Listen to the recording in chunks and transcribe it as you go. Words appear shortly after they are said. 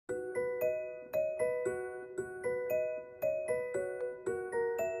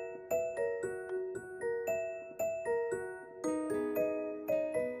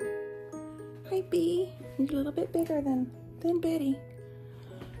You're a little bit bigger than Betty,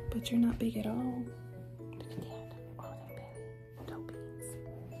 but you're not big at all. Look at that. Oh, that Betty. Toe beans.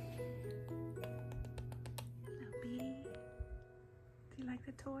 Now, Bea, do you like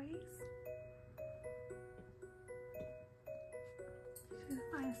the toys? Should I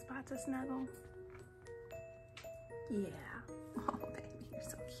find a spot to snuggle? Yeah. Oh, baby, you're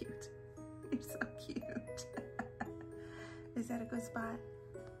so cute. You're so cute. Is that a good spot?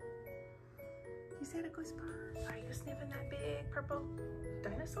 Is that a good spot? Are you sniffing that big purple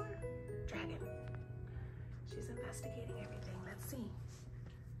dinosaur? Dragon. She's investigating everything. Let's see.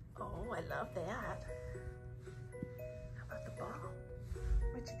 Oh, I love that. How about the ball?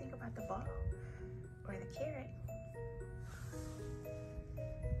 What you think about the ball? Or the carrot?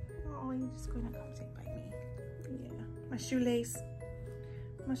 Oh, you're just gonna come sit by me. Yeah. My shoelace.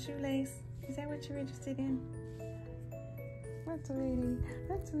 My shoelace. Is that what you're interested in? That's sweetie.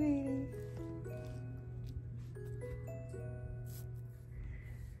 That's sweetie.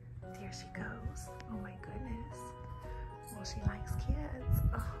 There she goes. Oh my goodness. Well, she likes kids.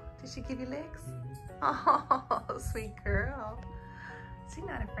 Oh, did she give you licks? Oh, sweet girl. She's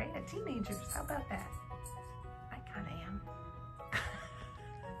not afraid of teenagers. How about that? I kind of am.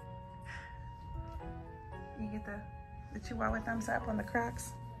 You get the Chihuahua thumbs up on the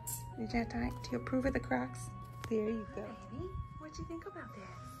Crocs? Did you have time? Do you approve of the Crocs? There you go. Baby, what'd you think about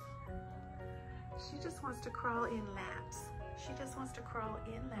this? She just wants to crawl in laps. She just wants to crawl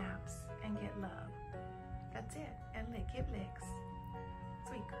in laps and get love. That's it. And give licks.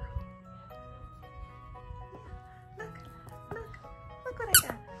 Sweet girl. Look what I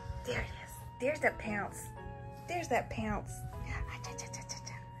got. There it is. There's that pounce. There's that pounce.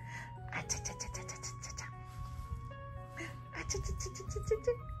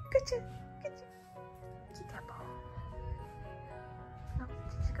 Good job. Get that ball. No,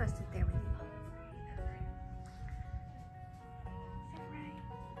 she's gonna sit there with you. Sit right.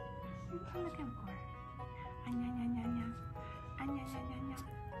 What are you looking for? Anya, anya, anya. Anya, anya, anya.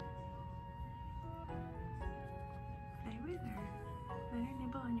 Play with her. Let her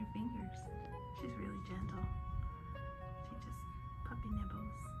nibble on your fingers. She's really gentle. She just puppy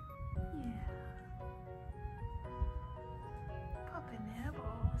nibbles. Yeah. Puppy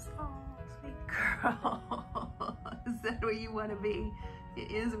nibbles. Oh, sweet girl. Is that where you want to be? It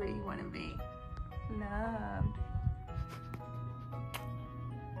is where you want to be. Loved.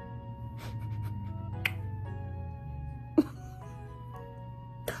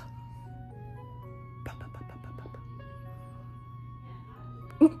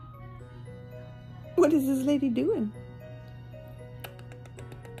 What is this lady doing?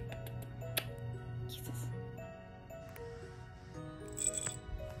 Jesus.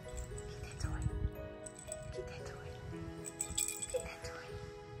 Get that toy. Get that toy. Get that toy.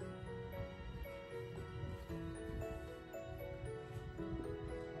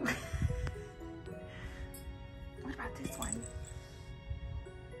 What about this one?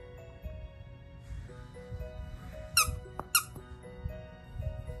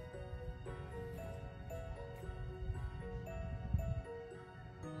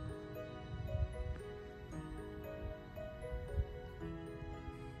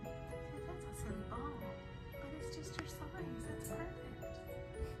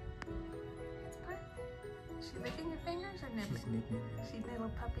 She licking your fingers or nibbling? She's little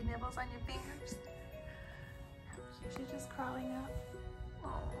puppy nibbles on your fingers. She's just crawling up.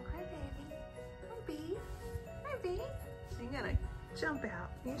 Oh, hi baby. Hi Bea. Hi Bea. She's gonna jump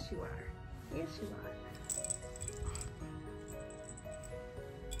out. Yes you are. Yes you are.